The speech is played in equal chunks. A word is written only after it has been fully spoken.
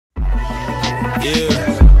Yeah,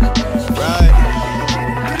 right,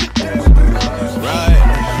 right,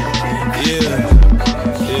 yeah,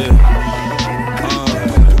 yeah.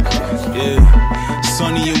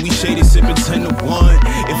 Sunny and we shaded, sipping 10 to 1.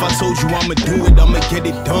 If I told you I'ma do it, I'ma get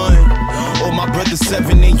it done. Oh, my brother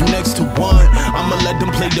 7 and you next to 1. I'ma let them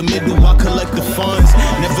play the middle, I collect the funds.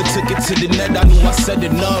 Never took it to the net, I knew I said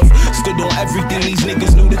enough. Stood on everything, these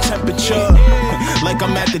niggas knew the temperature. Like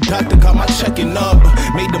I'm at the doctor, got my checking up.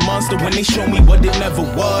 Made the monster when they show me what it never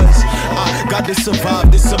was. I got to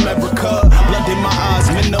survive this America. Blood in my eyes,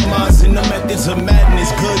 minimizing the methods of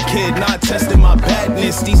madness. Good kid, not testing my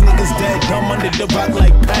badness. These niggas dead, dumb under the rock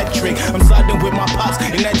like Patrick. I'm sliding with my pops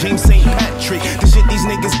in that James St. Patrick. The shit these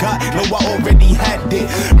niggas got, no, I already had it.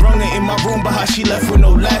 Brung her in my room, but how she left with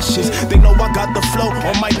no lashes. They know I got the flow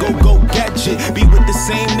on my go-go gadget. Be with the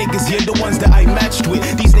same niggas, yeah, the ones that I matched with.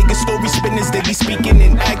 These niggas story spinners, they be speaking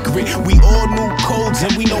inaccurate. We all knew codes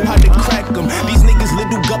and we know how to crack them. These niggas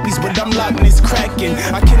little guppies, but I'm locking this cracking.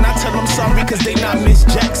 I cannot tell them sorry cause they not Miss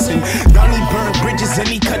Jackson. Donnie burned bridges and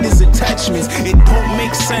he cut his attachments. It don't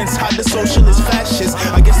make sense how the socialist fascist.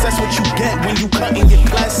 I guess that's what you get when you cut in your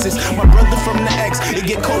classes. My brother from the X, it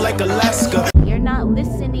get cold like Alaska. You're not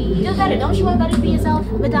listening. You do better. Don't you want better for yourself,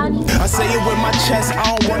 MEDHANE? I say it with my chest,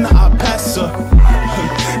 I don't wanna pass her.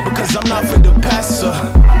 Because I'm not for the passer.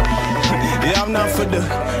 Yeah, I'm not for the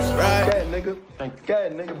right. Go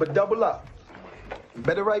ahead, nigga, but double up.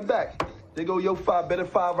 Better right back. There go your 5, better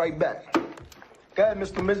 5 right back. Go ahead,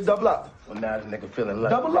 Mr. Miss, double up. Well, now this nigga feeling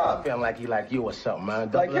lucky. Double up. Feeling like he like you or something, man.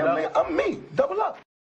 Like Double him, it up. man, I'm me. Double up.